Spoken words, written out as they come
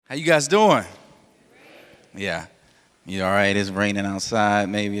How you guys doing? Yeah. You all right? It's raining outside.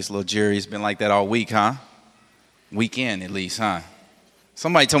 Maybe it's a little dreary. It's been like that all week, huh? Weekend at least, huh?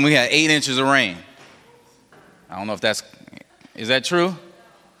 Somebody told me we had 8 inches of rain. I don't know if is that true?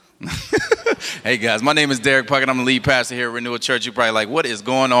 Hey guys, my name is Derek Puckett. I'm the lead pastor here at Renewal Church. You're probably like, what is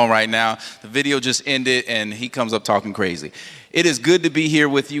going on right now? The video just ended and he comes up talking crazy. It is good to be here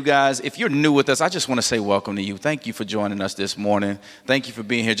with you guys. If you're new with us, I just want to say welcome to you. Thank you for joining us this morning. Thank you for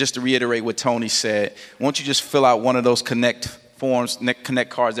being here. Just to reiterate what Tony said, won't you just fill out one of those connect forms, connect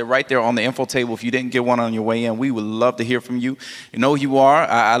cards. They're right there on the info table. If you didn't get one on your way in, we would love to hear from you. You know who you are.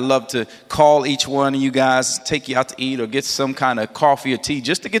 I love to call each one of you guys, take you out to eat or get some kind of coffee or tea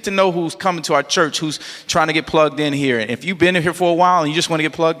just to get to know who's coming to our church, who's trying to get plugged in here. And if you've been here for a while and you just want to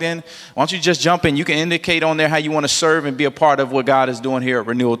get plugged in, why don't you just jump in? You can indicate on there how you want to serve and be a part of what God is doing here at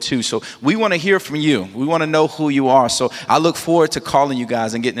Renewal too. So we want to hear from you. We want to know who you are. So I look forward to calling you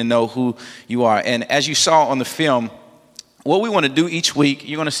guys and getting to know who you are. And as you saw on the film, what we want to do each week,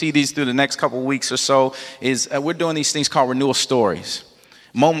 you're going to see these through the next couple of weeks or so, is we're doing these things called Renewal Stories.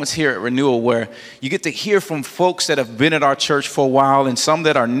 Moments here at Renewal where you get to hear from folks that have been at our church for a while and some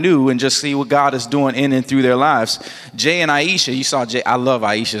that are new and just see what God is doing in and through their lives. Jay and Aisha, you saw Jay, I love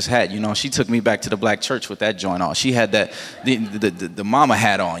Aisha's hat. You know, she took me back to the black church with that joint on. She had that, the mama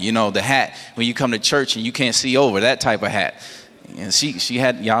hat on, you know, the hat when you come to church and you can't see over, that type of hat. And she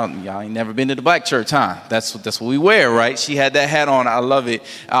had, y'all ain't never been to the black church, huh? That's what we wear, right? She had that hat on. I love it.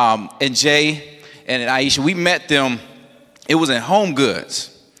 And Jay and Aisha, we met them. It was in Home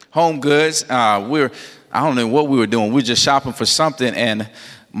Goods. Home Goods. I don't know what we were doing. We were just shopping for something. And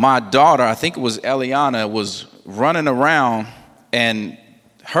my daughter, I think it was Eliana, was running around, and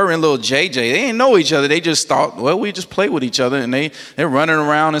her and little JJ, they didn't know each other. They just thought, well, we just play with each other, and they're running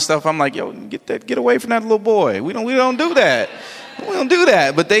around and stuff. I'm like, yo, get away from that little boy. We don't do that. We don't do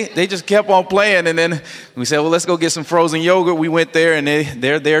that. But they just kept on playing, and then we said, well, let's go get some frozen yogurt. We went there, and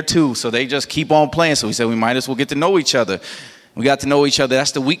they're there too. So they just keep on playing. So we said we might as well get to know each other. We got to know each other.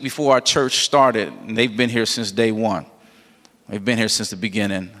 That's the week before our church started, and they've been here since day one. They've been here since the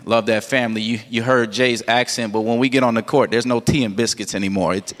beginning. Love that family. You heard Jay's accent, but when we get on the court, there's no tea and biscuits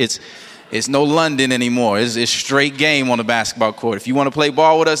anymore. It's no London anymore. It's straight game on the basketball court. If you want to play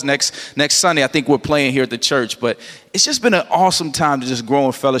ball with us next Sunday, I think we're playing here at the church. But it's just been an awesome time to just grow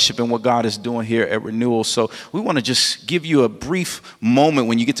in fellowship in what God is doing here at Renewal. So we want to just give you a brief moment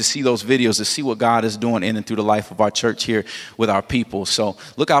when you get to see those videos to see what God is doing in and through the life of our church here with our people. So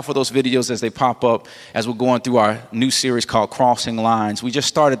look out for those videos as they pop up as we're going through our new series called Crossing Lines. We just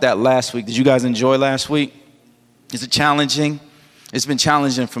started that last week. Did you guys enjoy last week? Is it challenging? It's been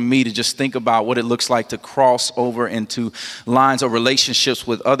challenging for me to just think about what it looks like to cross over into lines or relationships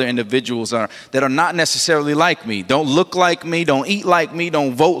with other individuals that are not necessarily like me, don't look like me, don't eat like me,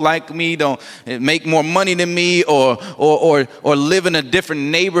 don't vote like me, don't make more money than me, or live in a different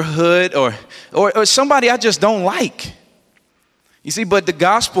neighborhood, or somebody I just don't like. You see, but the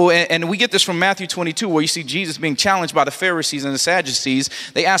gospel, and we get this from Matthew 22, where you see Jesus being challenged by the Pharisees and the Sadducees.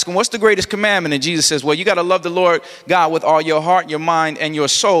 They ask him, what's the greatest commandment? And Jesus says, well, you got to love the Lord God with all your heart, your mind, and your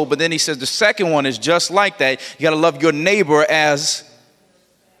soul. But then he says the second one is just like that. You got to love your neighbor as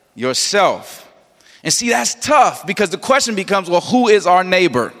yourself. And see, that's tough because the question becomes, well, who is our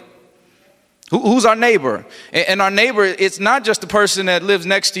neighbor? Who's our neighbor? And our neighbor, it's not just the person that lives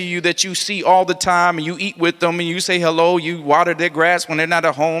next to you that you see all the time and you eat with them and you say hello, you water their grass when they're not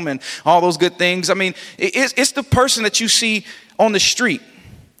at home and all those good things. I mean, it's the person that you see on the street.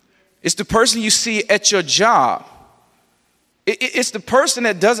 It's the person you see at your job. It's the person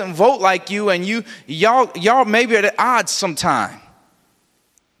that doesn't vote like you and y'all maybe are at odds sometime.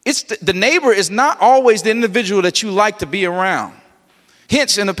 It's the neighbor is not always the individual that you like to be around.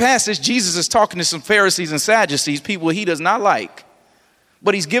 Hence, in the passage, Jesus is talking to some Pharisees and Sadducees, people he does not like.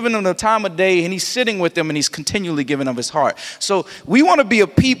 But he's giving them the time of day, and he's sitting with them, and he's continually giving them his heart. So we want to be a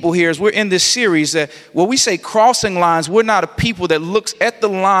people here, as we're in this series, that when we say crossing lines, we're not a people that looks at the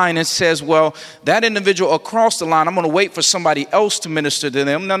line and says, well, that individual across the line, I'm going to wait for somebody else to minister to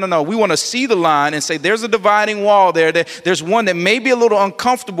them. No. We want to see the line and say, there's a dividing wall there. There's one that may be a little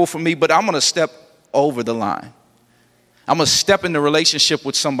uncomfortable for me, but I'm going to step over the line. I'm going to step into relationship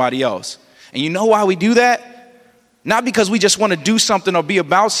with somebody else. And you know why we do that? Not because we just want to do something or be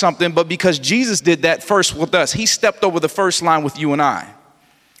about something, but because Jesus did that first with us. He stepped over the first line with you and I.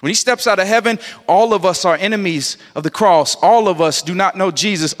 When he steps out of heaven, all of us are enemies of the cross. All of us do not know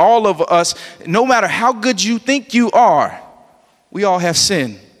Jesus. All of us, no matter how good you think you are, we all have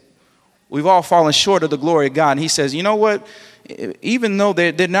sinned. We've all fallen short of the glory of God. And he says, you know what? Even though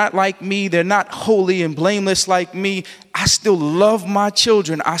they're not like me, they're not holy and blameless like me, I still love my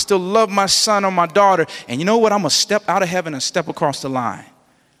children. I still love my son or my daughter. And you know what? I'm going to step out of heaven and step across the line.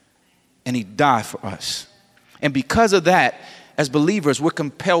 And he died for us. And because of that, as believers, we're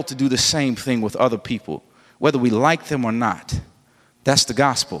compelled to do the same thing with other people, whether we like them or not. That's the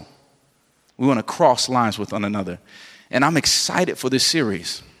gospel. We want to cross lines with one another. And I'm excited for this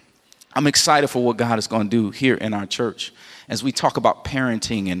series. I'm excited for what God is going to do here in our church as we talk about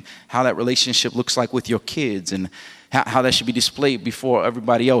parenting and how that relationship looks like with your kids and how that should be displayed before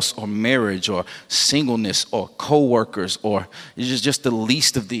everybody else, or marriage or singleness or co-workers, or just the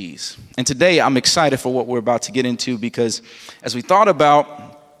least of these. And today I'm excited for what we're about to get into, because as we thought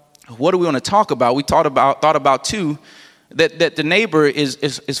about what do we want to talk about, we thought about too that the neighbor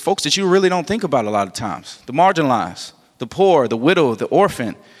is folks that you really don't think about a lot of times. The marginalized, the poor, the widow, the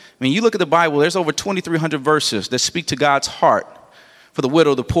orphan. I mean, you look at the Bible, there's over 2,300 verses that speak to God's heart for the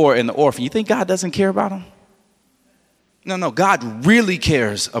widow, the poor, and the orphan. You think God doesn't care about them? No, God really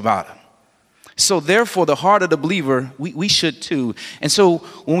cares about them. So therefore, the heart of the believer, we should too. And so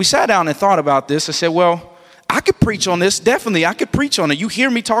when we sat down and thought about this, I said, well, I could preach on this. Definitely, I could preach on it. You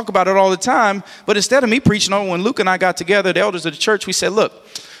hear me talk about it all the time. But instead of me preaching on it, when Luke and I got together, the elders of the church, we said, look,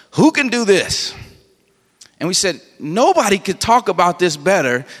 who can do this? And we said, nobody could talk about this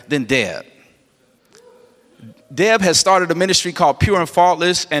better than Deb. Deb has started a ministry called Pure and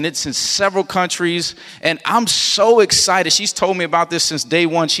Faultless, and it's in several countries. And I'm so excited. She's told me about this since day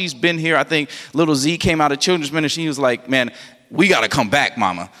one. She's been here. I think little Z came out of children's ministry. He was like, man, we got to come back,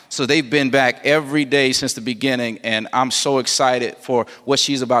 mama. So they've been back every day since the beginning. And I'm so excited for what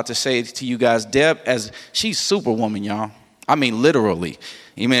she's about to say to you guys. Deb, she's superwoman, y'all. I mean, literally.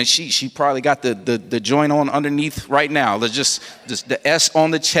 I mean, she probably got the joint on underneath right now. There's just the S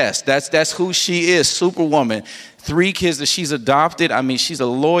on the chest. That's who she is, superwoman. 3 kids that she's adopted. I mean, she's a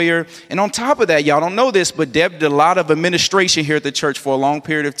lawyer. And on top of that, y'all don't know this, but Deb did a lot of administration here at the church for a long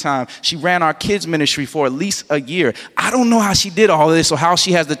period of time. She ran our kids ministry for at least a year. I don't know how she did all of this or how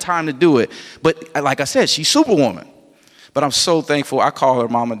she has the time to do it. But like I said, she's superwoman. But I'm so thankful. I call her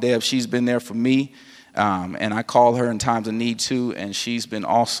Mama Deb. She's been there for me. And I call her in times of need too, and she's been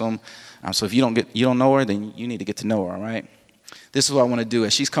awesome. So if you don't know her, then you need to get to know her, all right? This is what I want to do.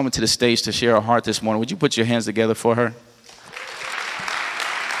 As she's coming to the stage to share her heart this morning, would you put your hands together for her?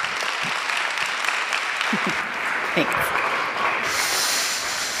 Thanks.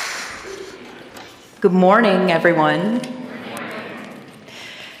 Good morning, everyone.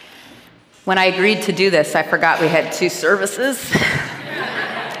 When I agreed to do this, I forgot we had 2 services.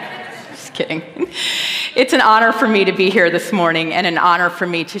 Just kidding. It's an honor for me to be here this morning, and an honor for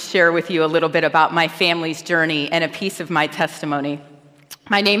me to share with you a little bit about my family's journey and a piece of my testimony.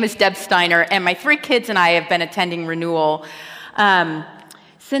 My name is Deb Steiner, and my 3 kids and I have been attending Renewal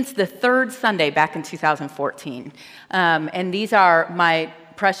since the 3rd Sunday back in 2014. And these are my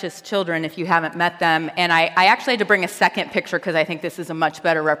precious children, if you haven't met them. And I actually had to bring a second picture because I think this is a much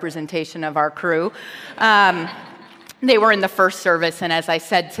better representation of our crew. They were in the first service, and as I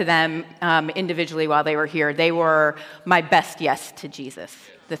said to them individually while they were here, they were my best yes to Jesus.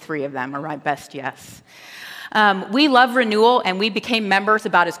 The 3 of them are my best yes. We love Renewal, and we became members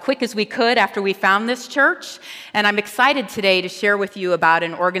about as quick as we could after we found this church. And I'm excited today to share with you about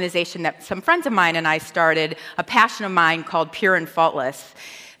an organization that some friends of mine and I started, a passion of mine called Pure and Faultless.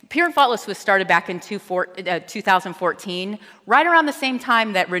 Pure and Faultless was started back in 2014, right around the same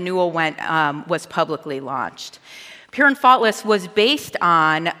time that Renewal was publicly launched. Pure and Faultless was based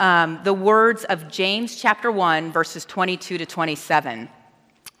on the words of James chapter 1, verses 22 to 27.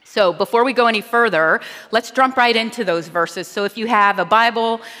 So before we go any further, let's jump right into those verses. So if you have a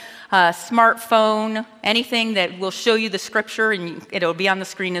Bible, a smartphone, anything that will show you the scripture, and it'll be on the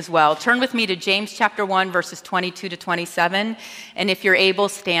screen as well, turn with me to James chapter 1, verses 22 to 27. And if you're able,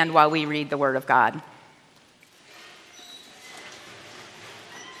 stand while we read the word of God.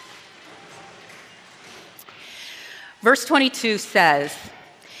 Verse 22 says,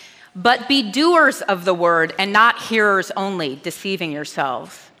 "But be doers of the word and not hearers only, deceiving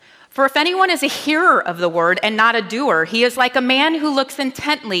yourselves. For if anyone is a hearer of the word and not a doer, he is like a man who looks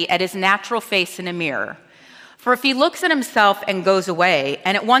intently at his natural face in a mirror. For if he looks at himself and goes away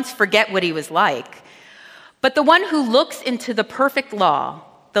and at once forget what he was like, but the one who looks into the perfect law,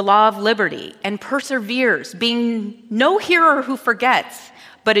 the law of liberty, and perseveres, being no hearer who forgets,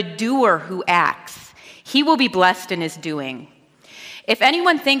 but a doer who acts, he will be blessed in his doing. If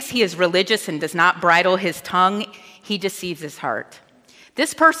anyone thinks he is religious and does not bridle his tongue, he deceives his heart.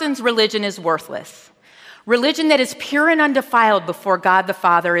 This person's religion is worthless. Religion that is pure and undefiled before God the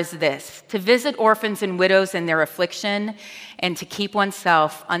Father is this: to visit orphans and widows in their affliction and to keep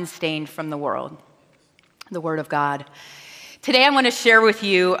oneself unstained from the world." the Word of God. Today I want to share with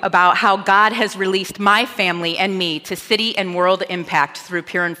you about how God has released my family and me to city and world impact through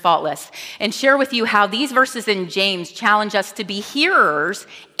Pure and Faultless, and share with you how these verses in James challenge us to be hearers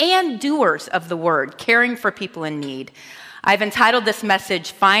and doers of the Word, caring for people in need. I've entitled this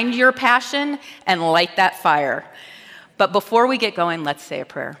message, Find Your Passion and Light That Fire. But before we get going, let's say a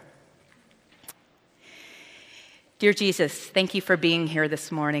prayer. Dear Jesus, thank you for being here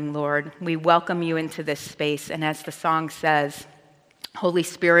this morning, Lord. We welcome you into this space, and as the song says, Holy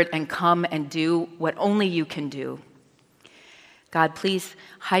Spirit, and come and do what only you can do. God, please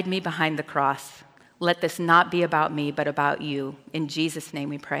hide me behind the cross. Let this not be about me, but about you. In Jesus' name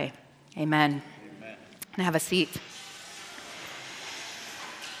we pray. Amen. Amen. And have a seat.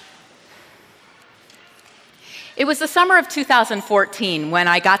 It was the summer of 2014 when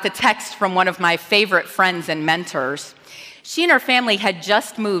I got the text from one of my favorite friends and mentors. She and her family had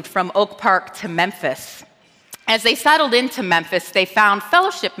just moved from Oak Park to Memphis. As they settled into Memphis, they found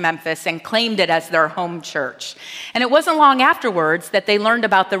Fellowship Memphis and claimed it as their home church. And it wasn't long afterwards that they learned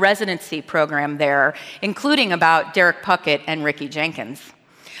about the residency program there, including about Derek Puckett and Ricky Jenkins.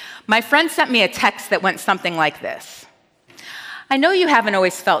 My friend sent me a text that went something like this. I know you haven't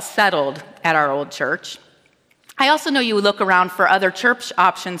always felt settled at our old church. I also know you look around for other church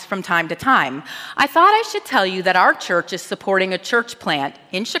options from time to time. I thought I should tell you that our church is supporting a church plant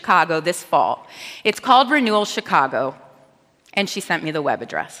in Chicago this fall. It's called Renewal Chicago, and she sent me the web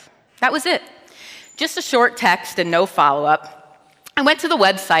address. That was it. Just a short text and no follow-up. I went to the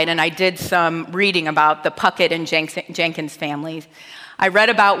website and I did some reading about the Puckett and Jenkins families. I read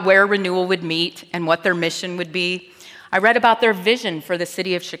about where Renewal would meet and what their mission would be. I read about their vision for the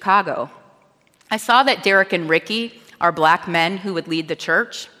city of Chicago. I saw that Derek and Ricky are black men who would lead the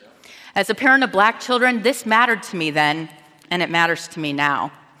church. As a parent of black children, this mattered to me then, and it matters to me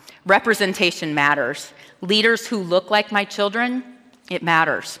now. Representation matters. Leaders who look like my children, it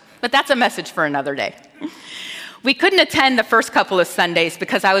matters. But that's a message for another day. We couldn't attend the first couple of Sundays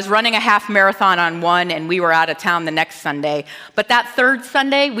because I was running a half marathon on one and we were out of town the next Sunday. But that third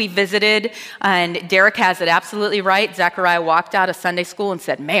Sunday we visited, and Derek has it absolutely right. Zechariah walked out of Sunday school and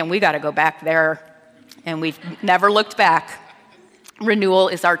said, man, we got to go back there. And we've never looked back. Renewal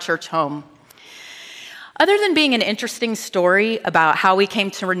is our church home. Other than being an interesting story about how we came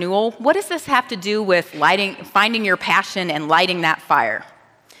to Renewal, what does this have to do with finding your passion and lighting that fire?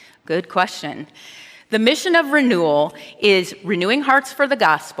 Good question. The mission of Renewal is renewing hearts for the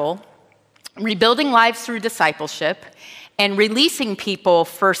gospel, rebuilding lives through discipleship, and releasing people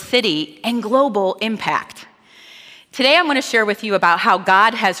for city and global impact. Today I'm going to share with you about how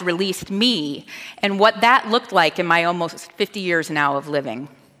God has released me and what that looked like in my almost 50 years now of living.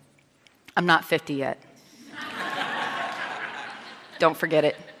 I'm not 50 yet. Don't forget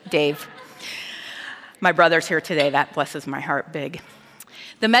it, Dave. My brother's here today. That blesses my heart big.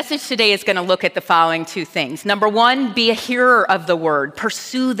 The message today is going to look at the following two things. Number one, be a hearer of the word.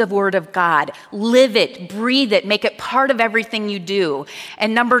 Pursue the word of God. Live it, breathe it, make it part of everything you do.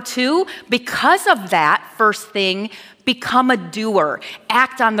 And number two, because of that first thing, become a doer.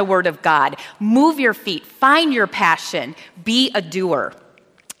 Act on the word of God. Move your feet. Find your passion. Be a doer.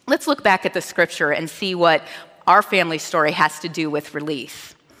 Let's look back at the scripture and see what our family story has to do with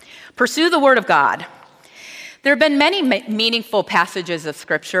release. Pursue the word of God. There have been many meaningful passages of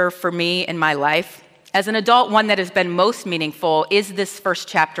scripture for me in my life. As an adult, one that has been most meaningful is this first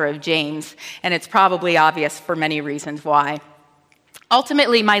chapter of James, and it's probably obvious for many reasons why.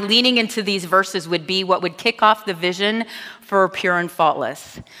 Ultimately, my leaning into these verses would be what would kick off the vision for Pure and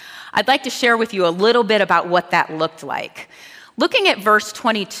Faultless. I'd like to share with you a little bit about what that looked like. Looking at verse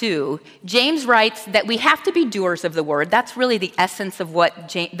 22, James writes that we have to be doers of the word. That's really the essence of what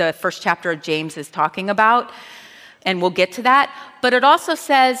the first chapter of James is talking about, and we'll get to that. But it also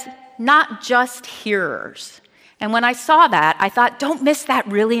says, not just hearers. And when I saw that, I thought, don't miss that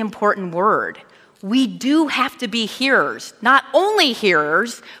really important word. We do have to be hearers, not only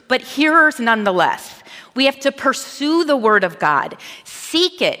hearers, but hearers nonetheless. We have to pursue the word of God,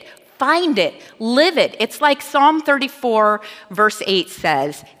 seek it, find it, live it. It's like Psalm 34, verse 8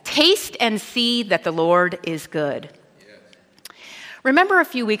 says, taste and see that the Lord is good. Yes. Remember a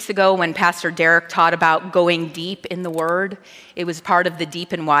few weeks ago when Pastor Derek taught about going deep in the Word? It was part of the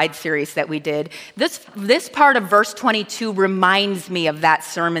Deep and Wide series that we did. This part of verse 22 reminds me of that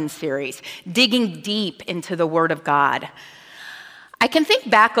sermon series, digging deep into the Word of God. I can think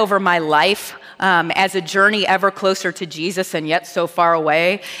back over my life as a journey ever closer to Jesus and yet so far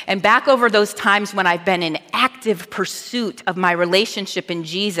away, and back over those times when I've been in active pursuit of my relationship in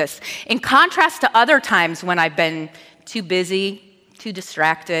Jesus, in contrast to other times when I've been too busy, too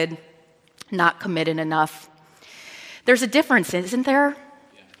distracted, not committed enough. There's a difference, isn't there?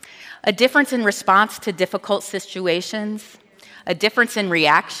 A difference in response to difficult situations, a difference in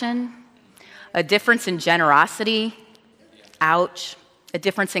reaction, a difference in generosity, ouch, a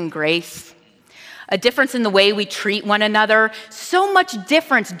difference in grace, a difference in the way we treat one another, so much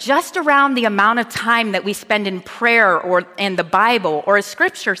difference just around the amount of time that we spend in prayer or in the Bible, or as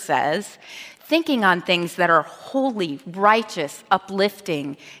Scripture says, thinking on things that are holy, righteous,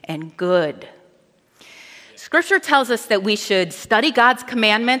 uplifting, and good. Scripture tells us that we should study God's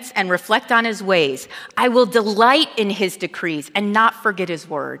commandments and reflect on his ways. I will delight in his decrees and not forget his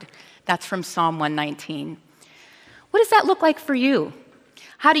word. That's from Psalm 119. What does that look like for you?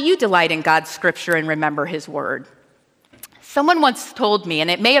 How do you delight in God's scripture and remember his word? Someone once told me, and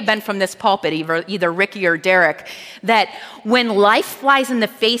it may have been from this pulpit, either Ricky or Derek, that when life flies in the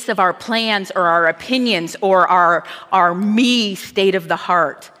face of our plans or our opinions or our me state of the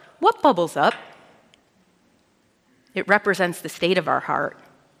heart, what bubbles up? It represents the state of our heart.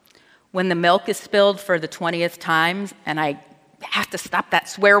 When the milk is spilled for the 20th time, and I have to stop that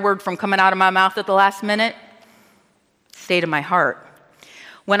swear word from coming out of my mouth at the last minute, state of my heart.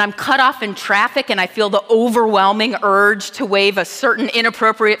 When I'm cut off in traffic and I feel the overwhelming urge to wave a certain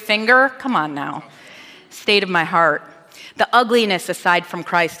inappropriate finger, come on now, state of my heart. The ugliness aside from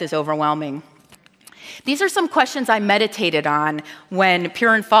Christ is overwhelming. These are some questions I meditated on when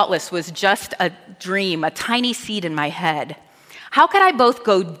Pure and Faultless was just a dream, a tiny seed in my head. How could I both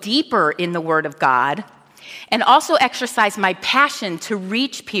go deeper in the Word of God and also exercise my passion to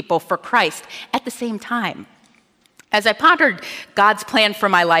reach people for Christ at the same time? As I pondered God's plan for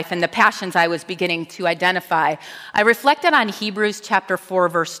my life and the passions I was beginning to identify, I reflected on Hebrews chapter 4,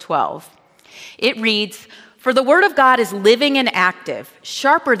 verse 12. It reads, "For the word of God is living and active,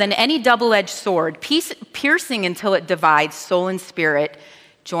 sharper than any double-edged sword, piercing until it divides soul and spirit,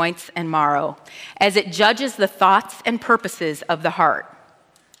 joints and marrow, as it judges the thoughts and purposes of the heart."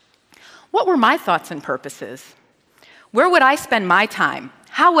 What were my thoughts and purposes? Where would I spend my time?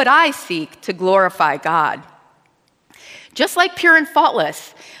 How would I seek to glorify God? Just like Pure and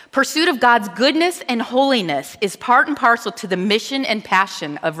Faultless, pursuit of God's goodness and holiness is part and parcel to the mission and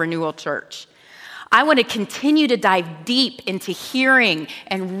passion of Renewal Church. I want to continue to dive deep into hearing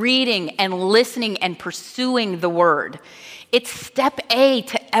and reading and listening and pursuing the Word. It's step A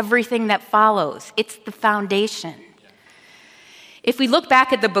to everything that follows. It's the foundation. If we look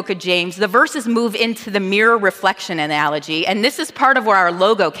back at the book of James, the verses move into the mirror reflection analogy, and this is part of where our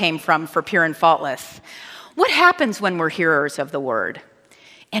logo came from for Pure and Faultless. What happens when we're hearers of the word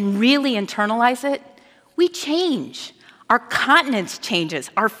and really internalize it? We change. Our countenance changes,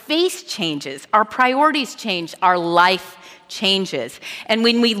 our face changes, our priorities change, our life changes. And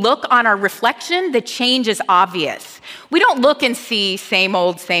when we look on our reflection, the change is obvious. We don't look and see same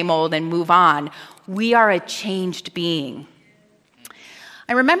old, and move on. We are a changed being.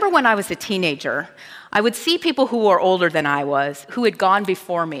 I remember when I was a teenager, I would see people who were older than I was, who had gone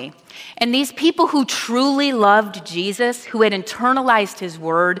before me. And these people who truly loved Jesus, who had internalized his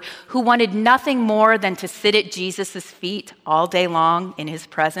word, who wanted nothing more than to sit at Jesus' feet all day long in his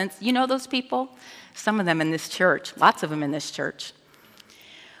presence. You know those people? Some of them in this church, lots of them in this church.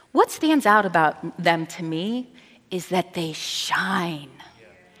 What stands out about them to me is that they shine.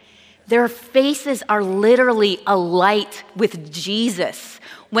 Their faces are literally alight with Jesus.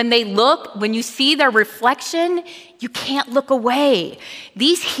 When they look, when you see their reflection, you can't look away.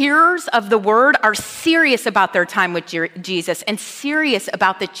 These hearers of the word are serious about their time with Jesus and serious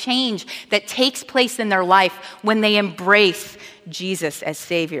about the change that takes place in their life when they embrace Jesus as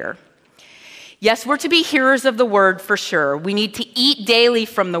Savior. Yes, we're to be hearers of the word for sure. We need to eat daily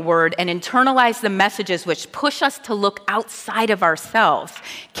from the word and internalize the messages which push us to look outside of ourselves,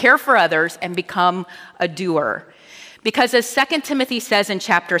 care for others, and become a doer. Because as 2 Timothy says in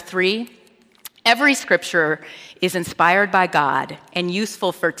chapter 3, every scripture is inspired by God and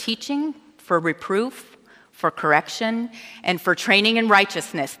useful for teaching, for reproof, for correction, and for training in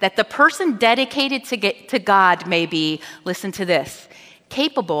righteousness, that the person dedicated to God may be, listen to this,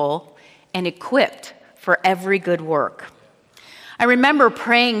 capable and equipped for every good work. I remember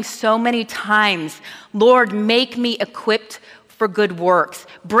praying so many times, Lord, make me equipped for good works.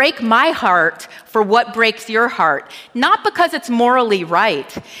 Break my heart for what breaks your heart. Not because it's morally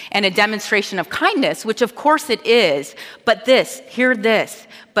right and a demonstration of kindness, which of course it is, but hear this,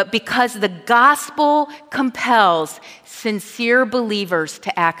 but because the gospel compels sincere believers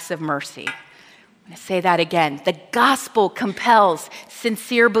to acts of mercy. I'm going to say that again. The gospel compels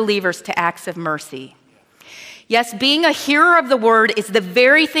sincere believers to acts of mercy. Yes, being a hearer of the word is the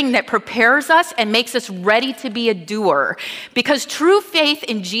very thing that prepares us and makes us ready to be a doer. Because true faith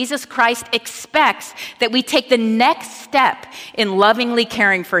in Jesus Christ expects that we take the next step in lovingly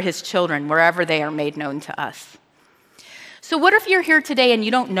caring for his children wherever they are made known to us. So what if you're here today and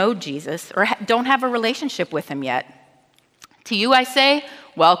you don't know Jesus or don't have a relationship with him yet? To you I say,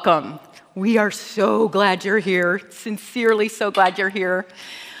 welcome. We are so glad you're here, sincerely so glad you're here.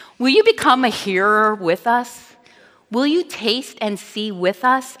 Will you become a hearer with us? Will you taste and see with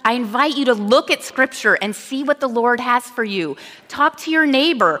us? I invite you to look at Scripture and see what the Lord has for you. Talk to your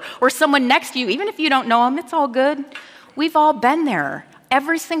neighbor or someone next to you. Even if you don't know them, it's all good. We've all been there.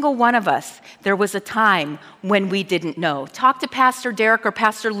 Every single one of us, there was a time when we didn't know. Talk to Pastor Derek or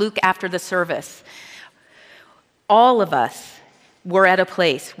Pastor Luke after the service. All of us were at a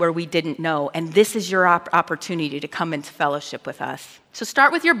place where we didn't know, and this is your opportunity to come into fellowship with us. So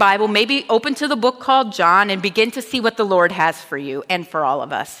start with your Bible, maybe open to the book called John, and begin to see what the Lord has for you and for all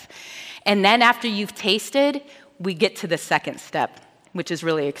of us. And then after you've tasted, we get to the second step, which is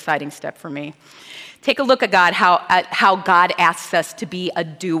really an exciting step for me. Take a look at God, how God asks us to be a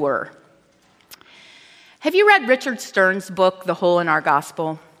doer. Have you read Richard Stern's book, The Hole in Our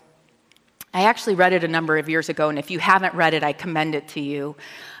Gospel? I actually read it a number of years ago, and if you haven't read it, I commend it to you.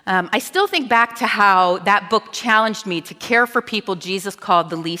 I still think back to how that book challenged me to care for people Jesus called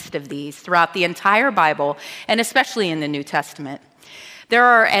the least of these throughout the entire Bible, and especially in the New Testament. There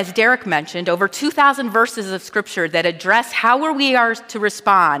are, as Derek mentioned, over 2,000 verses of Scripture that address how we are to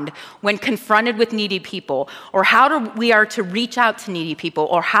respond when confronted with needy people, or how we are to reach out to needy people,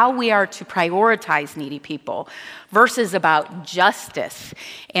 or how we are to prioritize needy people. Verses about justice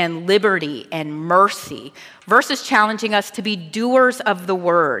and liberty and mercy. Verses challenging us to be doers of the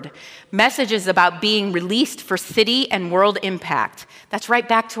word. Messages about being released for city and world impact. That's right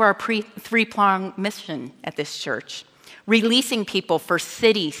back to our three-pronged mission at this church. Releasing people for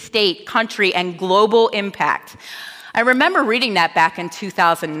city, state, country, and global impact. I remember reading that back in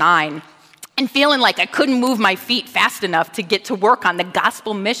 2009 and feeling like I couldn't move my feet fast enough to get to work on the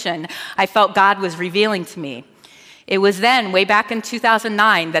gospel mission I felt God was revealing to me. It was then, way back in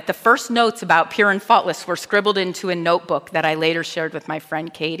 2009, that the first notes about Pure and Faultless were scribbled into a notebook that I later shared with my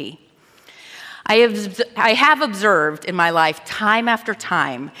friend Katie. I have observed in my life time after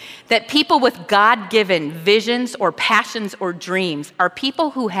time that people with God-given visions or passions or dreams are people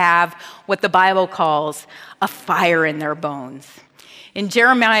who have what the Bible calls a fire in their bones. In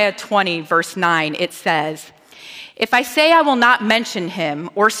Jeremiah 20, verse 9, it says, "If I say I will not mention him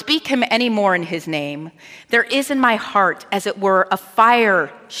or speak him any more in his name, there is in my heart, as it were, a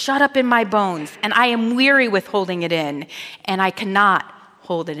fire shut up in my bones, and I am weary with holding it in, and I cannot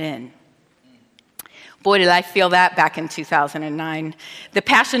hold it in." Boy, did I feel that back in 2009. The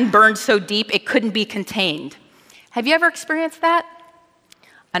passion burned so deep it couldn't be contained. Have you ever experienced that?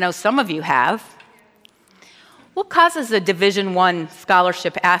 I know some of you have. What causes a Division I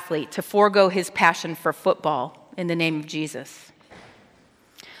scholarship athlete to forego his passion for football in the name of Jesus?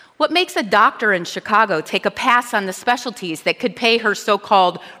 What makes a doctor in Chicago take a pass on the specialties that could pay her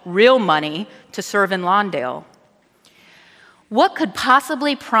so-called real money to serve in Lawndale? What could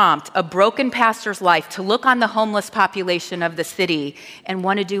possibly prompt a broken pastor's life to look on the homeless population of the city and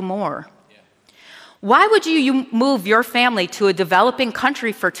want to do more? Why would you move your family to a developing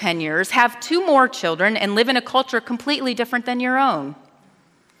country for 10 years, have 2 more children, and live in a culture completely different than your own?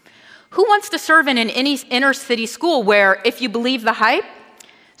 Who wants to serve in an inner city school where, if you believe the hype,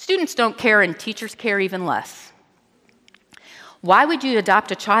 students don't care and teachers care even less? Why would you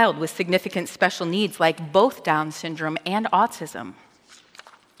adopt a child with significant special needs like both Down syndrome and autism?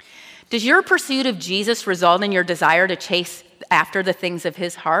 Does your pursuit of Jesus result in your desire to chase after the things of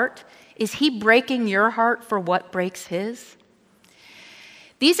his heart? Is he breaking your heart for what breaks his?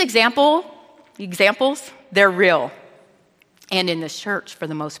 These examples, they're real, and in this church for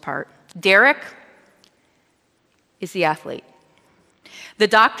the most part. Derek is the athlete. The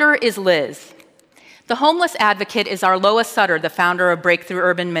doctor is Liz. The homeless advocate is our Lois Sutter, the founder of Breakthrough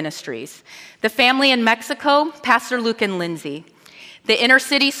Urban Ministries. The family in Mexico, Pastor Luke and Lindsay. The inner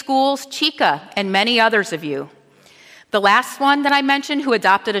city schools, Chica, and many others of you. The last one that I mentioned who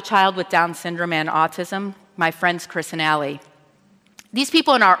adopted a child with Down syndrome and autism, my friends Chris and Allie. These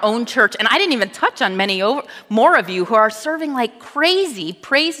people in our own church, and I didn't even touch on many more of you who are serving like crazy.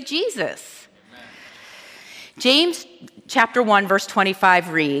 Praise Jesus. Amen. James chapter 1, verse 25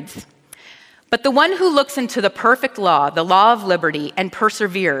 reads, "But the one who looks into the perfect law, the law of liberty, and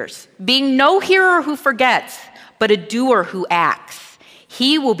perseveres, being no hearer who forgets, but a doer who acts,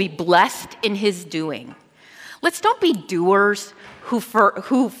 he will be blessed in his doing." Let's don't be doers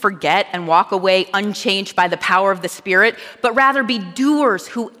who forget and walk away unchanged by the power of the Spirit, but rather be doers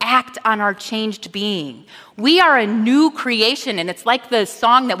who act on our changed being. We are a new creation, and it's like the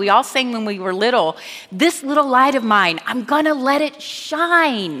song that we all sang when we were little. This little light of mine, I'm gonna let it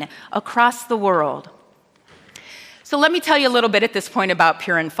shine across the world. So let me tell you a little bit at this point about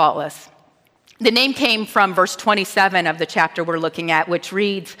Pure and Faultless. The name came from verse 27 of the chapter we're looking at, which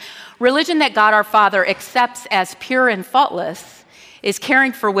reads, "Religion that God our Father accepts as pure and faultless is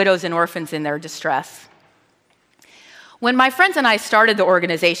caring for widows and orphans in their distress." When my friends and I started the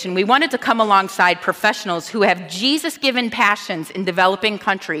organization, we wanted to come alongside professionals who have Jesus-given passions in developing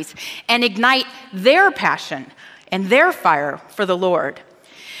countries and ignite their passion and their fire for the Lord.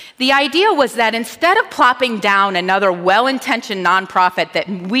 The idea was that instead of plopping down another well-intentioned nonprofit that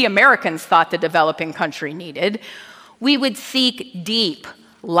we Americans thought the developing country needed, we would seek deep,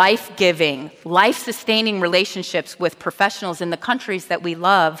 life-giving, life-sustaining relationships with professionals in the countries that we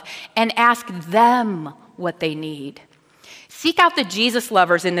love and ask them what they need. Seek out the Jesus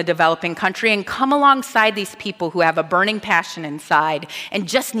lovers in the developing country and come alongside these people who have a burning passion inside and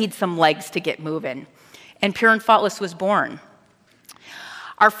just need some legs to get moving. And Pure and Faultless was born.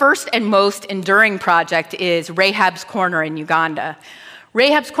 Our first and most enduring project is Rahab's Corner in Uganda.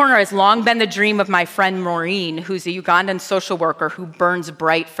 Rahab's Corner has long been the dream of my friend Maureen, who's a Ugandan social worker who burns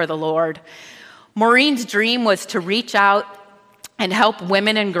bright for the Lord. Maureen's dream was to reach out and help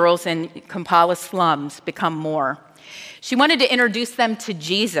women and girls in Kampala slums become more. She wanted to introduce them to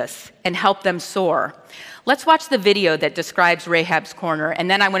Jesus and help them soar. Let's watch the video that describes Rahab's Corner, and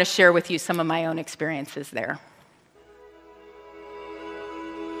then I want to share with you some of my own experiences there.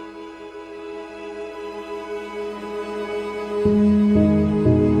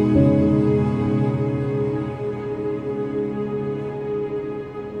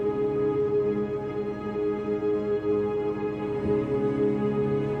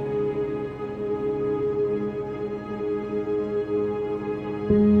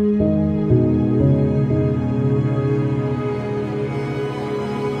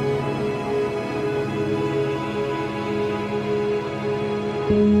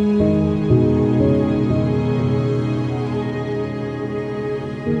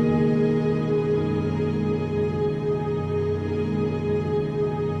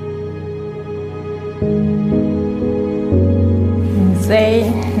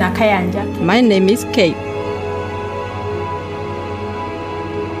 My name is Kate.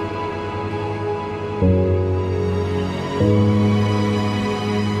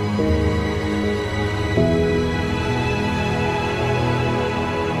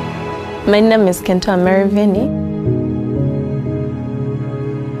 My name is Kenta Meriveni.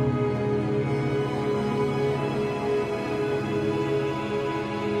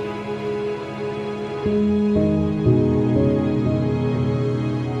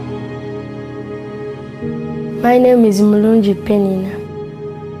 My name is Mulungi Penina.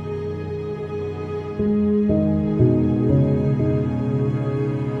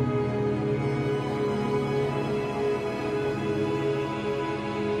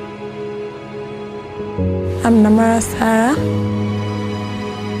 I'm Namara Sarah.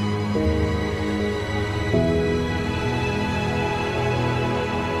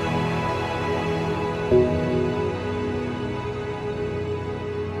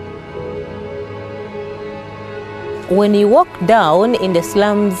 When you walk down in the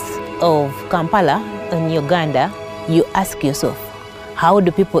slums of Kampala in Uganda, you ask yourself, how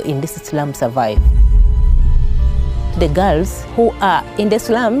do people in this slum survive? The girls who are in the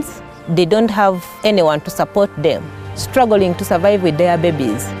slums, they don't have anyone to support them, struggling to survive with their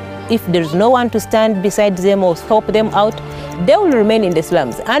babies. If there's no one to stand beside them or help them out, they will remain in the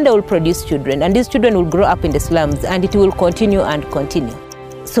slums and they will produce children, and these children will grow up in the slums, and it will continue and continue.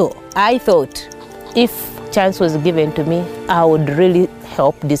 So I thought, if chance was given to me, I would really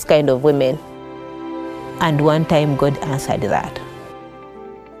help this kind of women. And one time God answered that.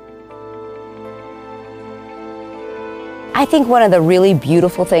 I think one of the really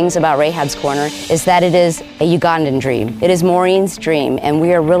beautiful things about Rahab's Corner is that it is a Ugandan dream. It is Maureen's dream, and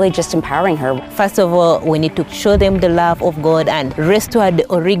we are really just empowering her. First of all, we need to show them the love of God and restore the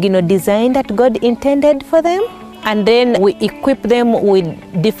original design that God intended for them. And then we equip them with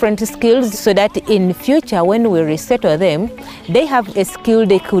different skills so that in future, when we resettle them, they have a skill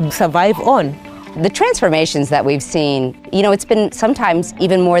they could survive on. The transformations that we've seen, it's been sometimes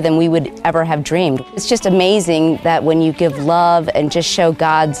even more than we would ever have dreamed. It's just amazing that when you give love and just show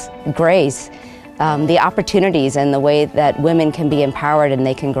God's grace, the opportunities and the way that women can be empowered and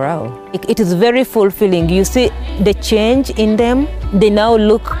they can grow. It is very fulfilling. You see the change in them. They now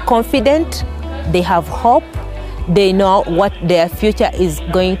look confident. They have hope. They know what their future is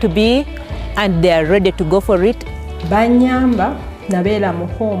going to be and they are ready to go for it. When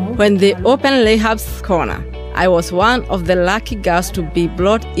they opened Rahab's Corner, I was one of the lucky girls to be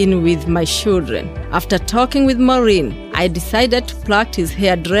brought in with my children. After talking with Maureen, I decided to practice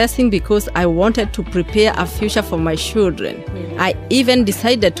hairdressing because I wanted to prepare a future for my children. I even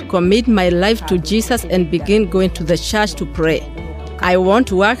decided to commit my life to Jesus and begin going to the church to pray. I want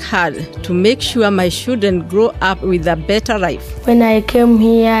to work hard to make sure my children grow up with a better life. When I came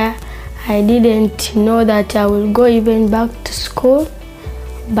here, I didn't know that I will go even back to school.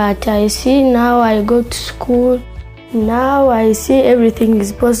 But I see now I go to school. Now I see everything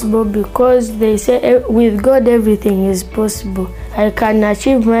is possible because they say with God everything is possible. I can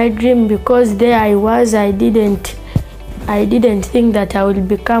achieve my dream because there I was, I didn't think that I will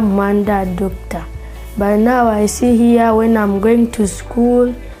become one doctor. But now I see here when I'm going to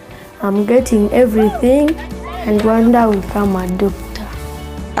school, I'm getting everything and one day I will become a doctor.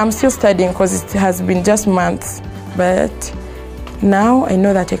 I'm still studying because it has been just months, but now I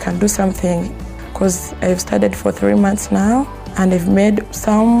know that I can do something because I've studied for 3 months now and I've made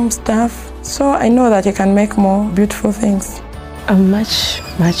some stuff. So I know that I can make more beautiful things. I'm much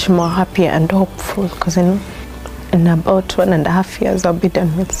more happy and hopeful because in about 1.5 years I'll be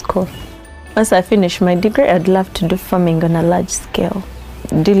done with school. Once I finish my degree, I'd love to do farming on a large scale,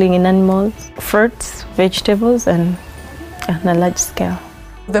 dealing in animals, fruits, vegetables, and on a large scale.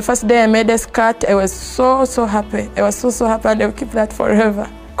 The first day I made a skirt, I was so happy. I was so happy and I'll keep that forever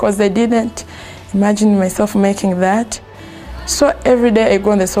because I didn't imagine myself making that. So every day I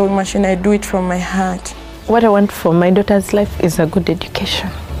go on the sewing machine, I do it from my heart. What I want for my daughter's life is a good education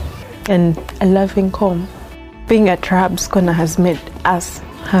and a loving home. Being at Rahab's Corner has made us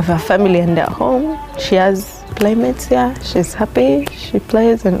have a family and a home. She has playmates here, she's happy, she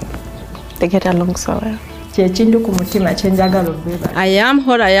plays and they get along so well. I am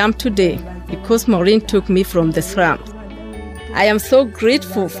what I am today because Maureen took me from the slums. I am so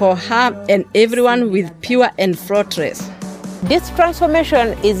grateful for her and everyone with Pure and Fortress. This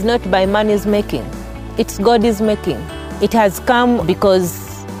transformation is not by man's making, it's God is making. It has come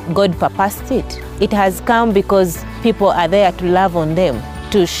because God purposed it. It has come because people are there to love on them,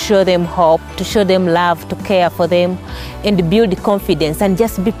 to show them hope, to show them love, to care for them, and build confidence and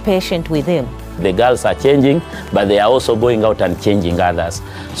just be patient with them. The girls are changing, but they are also going out and changing others.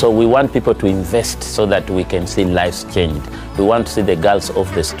 So we want people to invest so that we can see lives changed. We want to see the girls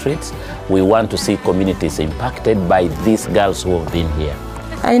off the streets. We want to see communities impacted by these girls who have been here.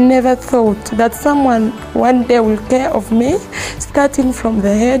 I never thought that someone one day will care of me, starting from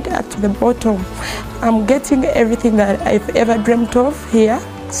the head up to the bottom. I'm getting everything that I've ever dreamt of here.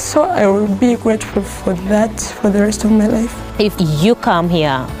 So I will be grateful for that for the rest of my life. If you come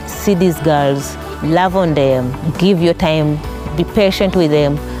here, see these girls, love on them, give your time, be patient with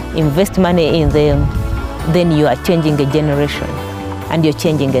them, invest money in them, then you are changing a generation and you're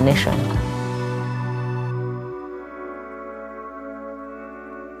changing a nation.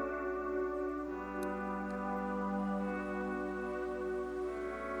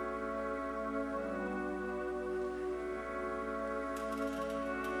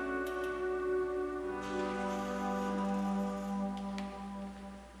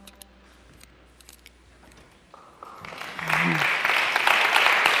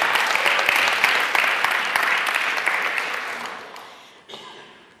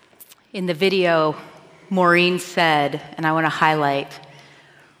 In the video, Maureen said, and I want to highlight,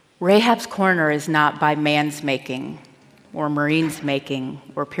 Rahab's Corner is not by man's making, or Maureen's making,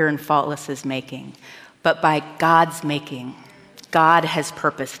 or Pure and Faultless's making, but by God's making. God has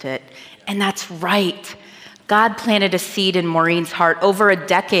purposed it, and that's right. God planted a seed in Maureen's heart over a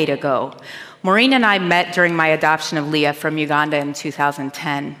decade ago. Maureen and I met during my adoption of Leah from Uganda in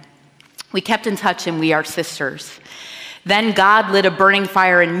 2010. We kept in touch and we are sisters. Then God lit a burning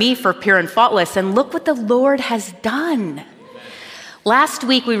fire in me for Pure and Faultless, and look what the Lord has done. Last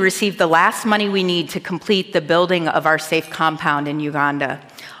week, we received the last money we need to complete the building of our safe compound in Uganda,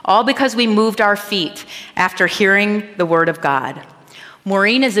 all because we moved our feet after hearing the word of God.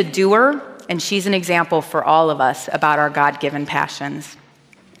 Maureen is a doer, and she's an example for all of us about our God-given passions.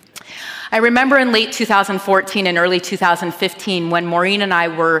 I remember in late 2014 and early 2015 when Maureen and I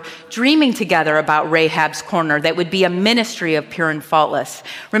were dreaming together about Rahab's Corner that would be a ministry of Pure and Faultless.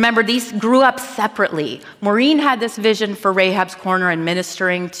 Remember, these grew up separately. Maureen had this vision for Rahab's Corner and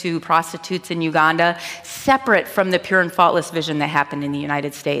ministering to prostitutes in Uganda, separate from the Pure and Faultless vision that happened in the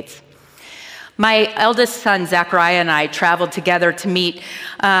United States. My eldest son, Zachariah, and I traveled together to meet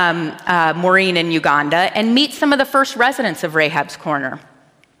Maureen in Uganda and meet some of the first residents of Rahab's Corner.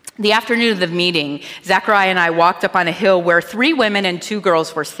 The afternoon of the meeting, Zachariah and I walked up on a hill where 3 women and 2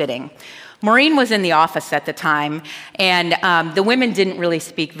 girls were sitting. Maureen was in the office at the time, and the women didn't really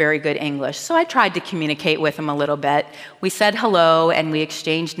speak very good English, so I tried to communicate with them a little bit. We said hello, and we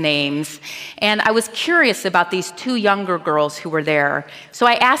exchanged names, and I was curious about these 2 younger girls who were there. So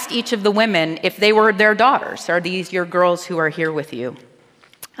I asked each of the women if they were their daughters. Are these your girls who are here with you?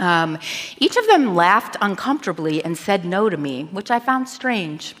 Each of them laughed uncomfortably and said no to me, which I found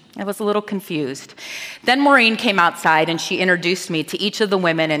strange. I was a little confused. Then Maureen came outside and she introduced me to each of the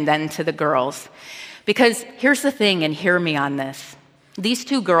women and then to the girls. Because here's the thing, and hear me on this. These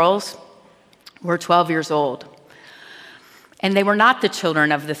 2 girls were 12 years old. And they were not the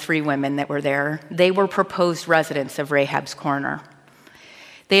children of the 3 women that were there. They were proposed residents of Rahab's Corner.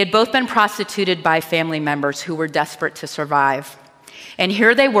 They had both been prostituted by family members who were desperate to survive. And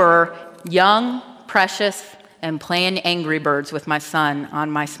here they were, young, precious, and playing Angry Birds with my son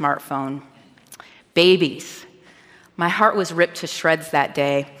on my smartphone. Babies. My heart was ripped to shreds that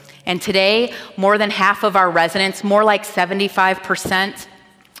day. And today, more than half of our residents, more like 75%,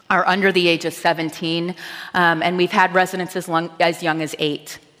 are under the age of 17. And we've had residents as young as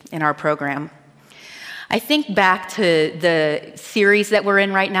 8 in our program. I think back to the series that we're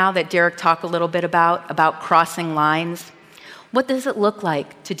in right now that Derek talked a little bit about crossing lines. What does it look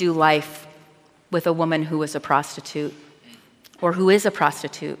like to do life with a woman who is a prostitute or who is a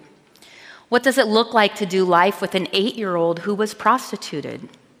prostitute? What does it look like to do life with an 8-year-old who was prostituted?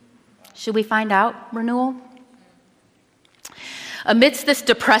 Should we find out, Renewal? Amidst this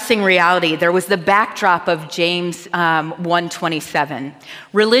depressing reality, there was the backdrop of James 1:27.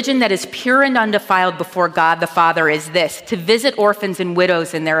 Religion that is pure and undefiled before God the Father is this: to visit orphans and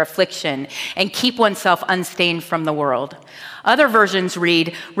widows in their affliction and keep oneself unstained from the world. Other versions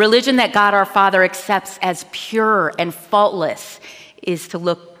read, religion that God our Father accepts as pure and faultless is to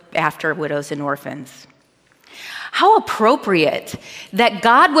look after widows and orphans. How appropriate that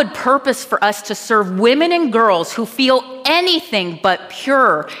God would purpose for us to serve women and girls who feel anything but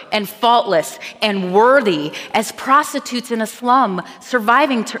pure and faultless and worthy as prostitutes in a slum,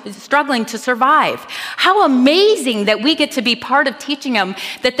 struggling to survive. How amazing that we get to be part of teaching them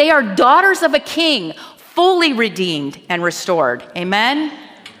that they are daughters of a king, fully redeemed and restored. Amen?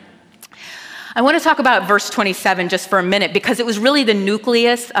 I want to talk about verse 27 just for a minute because it was really the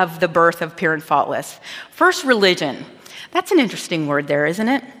nucleus of the birth of Pure and Faultless. First, religion. That's an interesting word there, isn't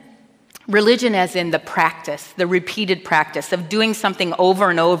it? Religion as in the practice, the repeated practice of doing something over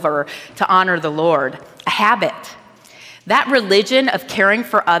and over to honor the Lord, a habit. That religion of caring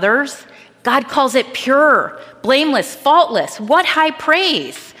for others, God calls it pure, blameless, faultless. What high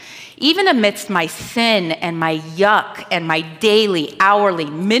praise! Even amidst my sin and my yuck and my daily, hourly,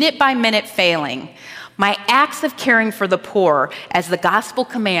 minute-by-minute failing, my acts of caring for the poor, as the gospel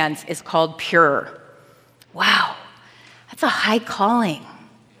commands, is called pure. Wow, that's a high calling.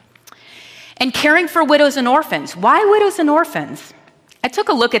 And caring for widows and orphans. Why widows and orphans? I took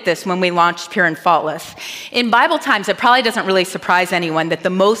a look at this when we launched Pure and Faultless. In Bible times, it probably doesn't really surprise anyone that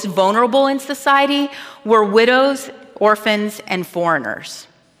the most vulnerable in society were widows, orphans, and foreigners.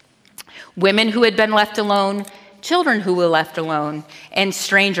 Women who had been left alone, children who were left alone, and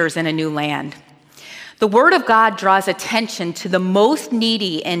strangers in a new land. The Word of God draws attention to the most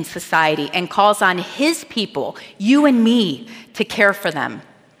needy in society and calls on His people, you and me, to care for them.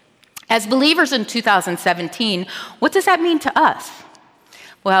 As believers in 2017, what does that mean to us?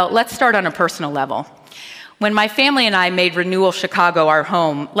 Well, let's start on a personal level. When my family and I made Renewal Chicago our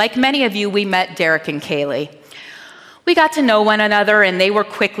home, like many of you, we met Derek and Kaylee. We got to know one another, and they were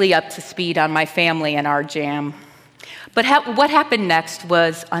quickly up to speed on my family and our jam. But what happened next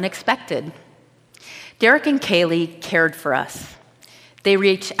was unexpected. Derek and Kaylee cared for us. They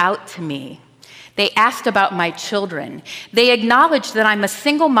reached out to me. They asked about my children. They acknowledged that I'm a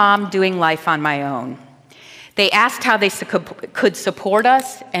single mom doing life on my own. They asked how they could support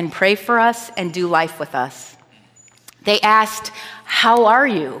us and pray for us and do life with us. They asked, "How are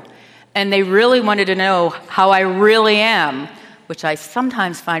you?" And they really wanted to know how I really am, which I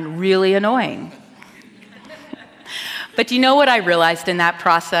sometimes find really annoying. But you know what I realized in that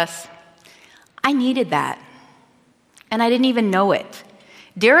process? I needed that. And I didn't even know it.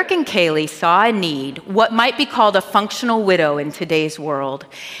 Derek and Kaylee saw a need, what might be called a functional widow in today's world,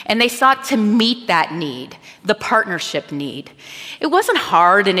 and they sought to meet that need, the partnership need. It wasn't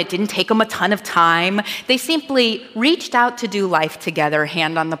hard and it didn't take them a ton of time. They simply reached out to do life together,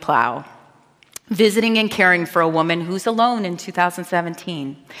 hand on the plow, visiting and caring for a woman who's alone in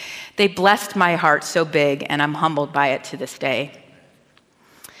 2017. They blessed my heart so big, and I'm humbled by it to this day.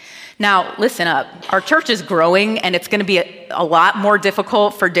 Now, listen up. Our church is growing, and it's going to be a lot more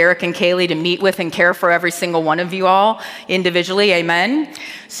difficult for Derek and Kaylee to meet with and care for every single one of you all individually. Amen?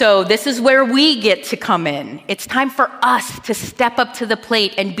 So this is where we get to come in. It's time for us to step up to the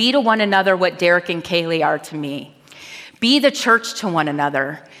plate and be to one another what Derek and Kaylee are to me. Be the church to one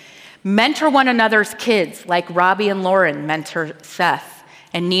another. Mentor one another's kids, like Robbie and Lauren mentor Seth,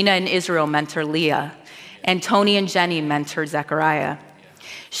 and Nina and Israel mentor Leah, and Tony and Jenny mentor Zechariah.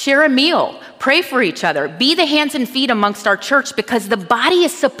 Share a meal, pray for each other, be the hands and feet amongst our church because the body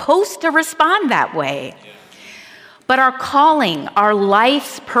is supposed to respond that way. But our calling, our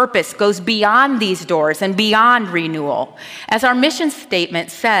life's purpose goes beyond these doors and beyond renewal. As our mission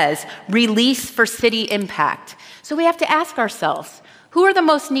statement says, release for city impact. So we have to ask ourselves, who are the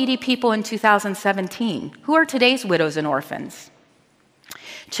most needy people in 2017? Who are today's widows and orphans?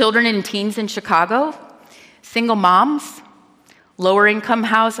 Children and teens in Chicago? Single moms? Lower income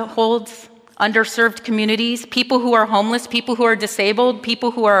households, underserved communities, people who are homeless, people who are disabled, people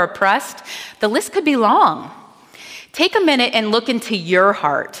who are oppressed. The list could be long. Take a minute and look into your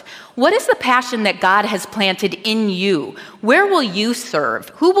heart. What is the passion that God has planted in you? Where will you serve?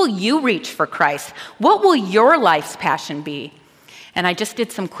 Who will you reach for Christ? What will your life's passion be? And I just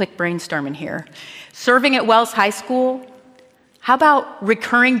did some quick brainstorming here. Serving at Wells High School? How about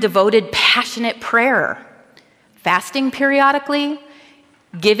recurring, devoted, passionate prayer? Fasting periodically,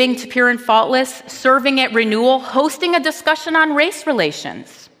 giving to Pure and Faultless, serving at Renewal, hosting a discussion on race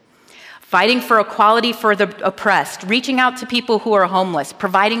relations, fighting for equality for the oppressed, reaching out to people who are homeless,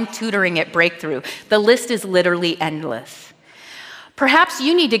 providing tutoring at Breakthrough. The list is literally endless. Perhaps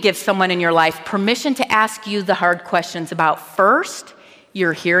you need to give someone in your life permission to ask you the hard questions about first,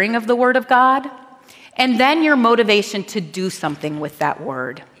 your hearing of the Word of God, and then your motivation to do something with that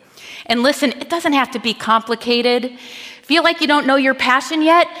Word. And listen, it doesn't have to be complicated. Feel like you don't know your passion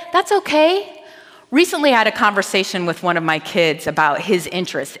yet? That's okay. Recently, I had a conversation with one of my kids about his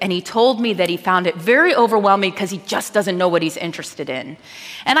interests, and he told me that he found it very overwhelming because he just doesn't know what he's interested in.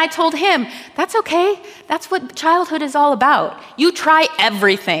 And I told him, that's okay. That's what childhood is all about. You try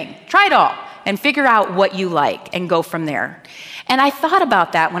everything. Try it all and figure out what you like and go from there. And I thought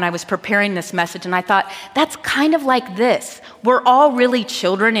about that when I was preparing this message, and I thought, that's kind of like this. We're all really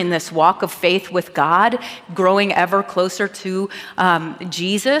children in this walk of faith with God, growing ever closer to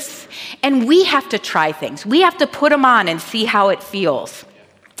Jesus, and we have to try things. We have to put them on and see how it feels.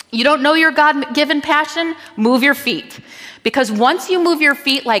 You don't know your God-given passion? Move your feet. Because once you move your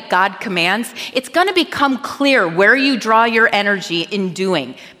feet like God commands, it's going to become clear where you draw your energy in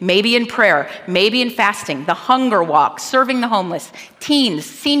doing. Maybe in prayer, maybe in fasting, the hunger walk, serving the homeless, teens,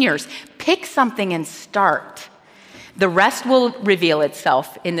 seniors. Pick something and start. The rest will reveal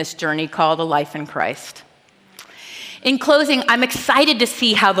itself in this journey called a life in Christ. In closing, I'm excited to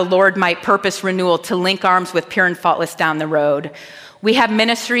see how the Lord might purpose Renewal to link arms with Pure and Faultless down the road. We have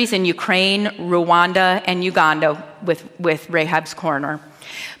ministries in Ukraine, Rwanda, and Uganda with Rahab's Corner.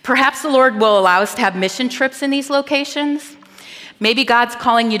 Perhaps the Lord will allow us to have mission trips in these locations. Maybe God's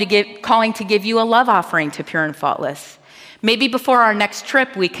calling to give you a love offering to Pure and Faultless. Maybe before our next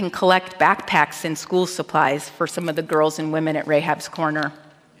trip, we can collect backpacks and school supplies for some of the girls and women at Rahab's Corner.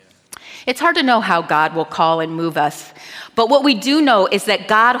 It's hard to know how God will call and move us, but what we do know is that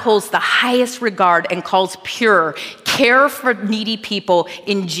God holds the highest regard and calls pure care for needy people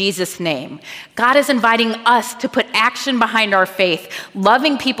in Jesus' name. God is inviting us to put action behind our faith,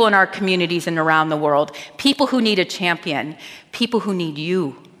 loving people in our communities and around the world, people who need a champion, people who need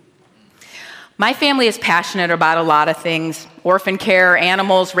you. My family is passionate about a lot of things: orphan care,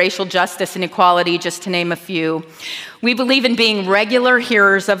 animals, racial justice and equality, just to name a few. We believe in being regular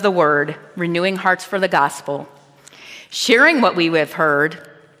hearers of the word, renewing hearts for the gospel, sharing what we have heard,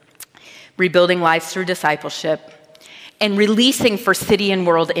 rebuilding lives through discipleship, and releasing for city and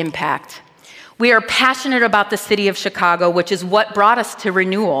world impact. We are passionate about the city of Chicago, which is what brought us to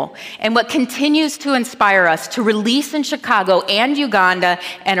Renewal, and what continues to inspire us to release in Chicago and Uganda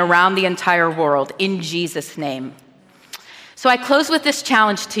and around the entire world, in Jesus' name. So I close with this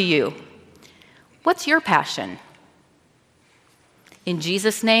challenge to you. What's your passion? In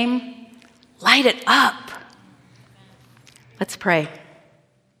Jesus' name, light it up. Let's pray.